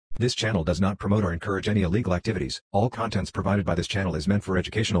This channel does not promote or encourage any illegal activities. All contents provided by this channel is meant for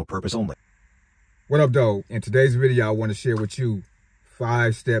educational purpose only. What up, though? In today's video, I want to share with you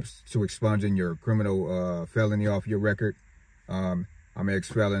 5 steps to expunging your criminal felony off your record. I'm an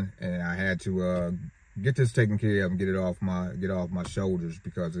ex-felon, and I had to get this taken care of and get it off my shoulders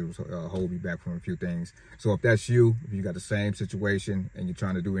because it was holding me back from a few things. So if that's you, if you got the same situation and you're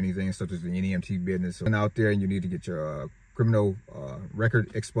trying to do anything such as the NEMT business out there and you need to get your criminal record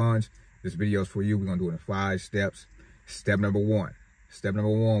expunged, this video is for you. We're gonna do it in 5 steps. Step number one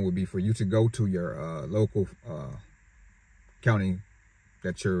would be for you to go to your local county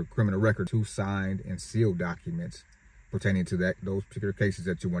that your criminal record to signed and sealed documents pertaining to those particular cases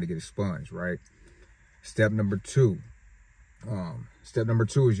that you want to get expunged, right? Step number two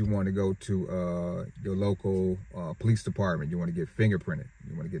is you want to go to your local police department. You want to get fingerprinted.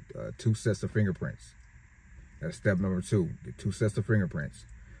 You want to get 2 sets of fingerprints. That's step number 2. Get 2 sets of fingerprints.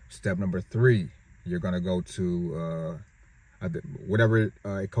 Step number 3, you're going to go to whatever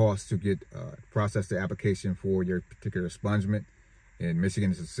it costs to get process the application for your particular expungement. In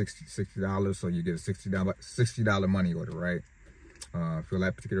Michigan, it's $60, so you get a $60 money order, right? Fill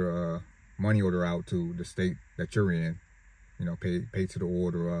that particular money order out to the state that you're in. You know, pay to the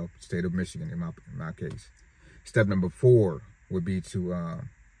order of state of Michigan in my case. Step number 4 would be to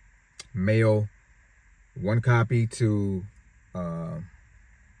mail 1 copy to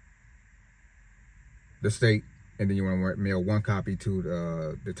the state, and then you want to mail 1 copy to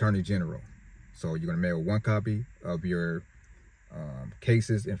the Attorney General. So you're going to mail 1 copy of your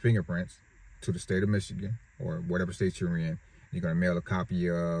cases and fingerprints to the state of Michigan or whatever state you're in. You're going to mail a copy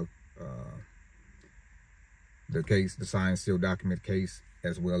of the signed sealed document case,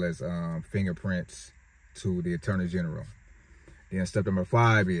 as well as fingerprints to the Attorney General. Then step number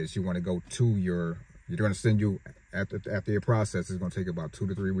 5 is you want to go to you're going to send you, after your process, it's going to take about 2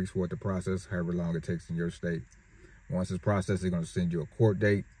 to 3 weeks for it to process, however long it takes in your state. Once it's processed, they're going to send you a court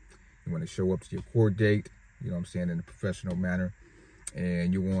date. You want to show up to your court date, you know what I'm saying, in a professional manner.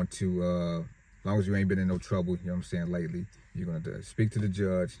 And you want to, as long as you ain't been in no trouble, you know what I'm saying, lately, you're going to speak to the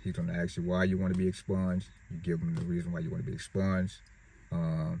judge. He's going to ask you why you want to be expunged. You give him the reason why you want to be expunged.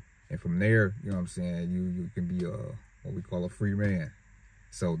 And from there, you know what I'm saying, you can be what we call a free man.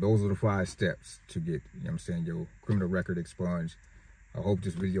 So those are the 5 steps to get, you know what I'm saying, your criminal record expunged. I hope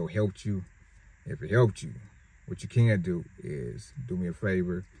this video helped you. If it helped you, what you can do is do me a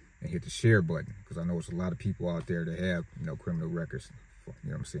favor and hit the share button, because I know it's a lot of people out there that have, you know, criminal records, you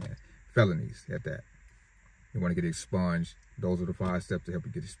know what I'm saying, felonies at that. You want to get expunged. Those are the 5 steps to help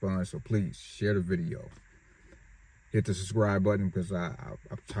you get expunged. So please share the video. Hit the subscribe button, because I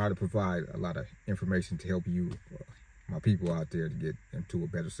try to provide a lot of information to help you, my people out there, to get into a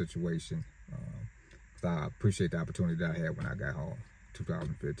better situation. I appreciate the opportunity that I had when I got home,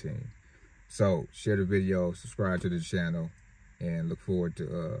 2015. So share the video, subscribe to the channel, and look forward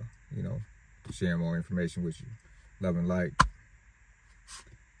to, you know, sharing more information with you. Love and light.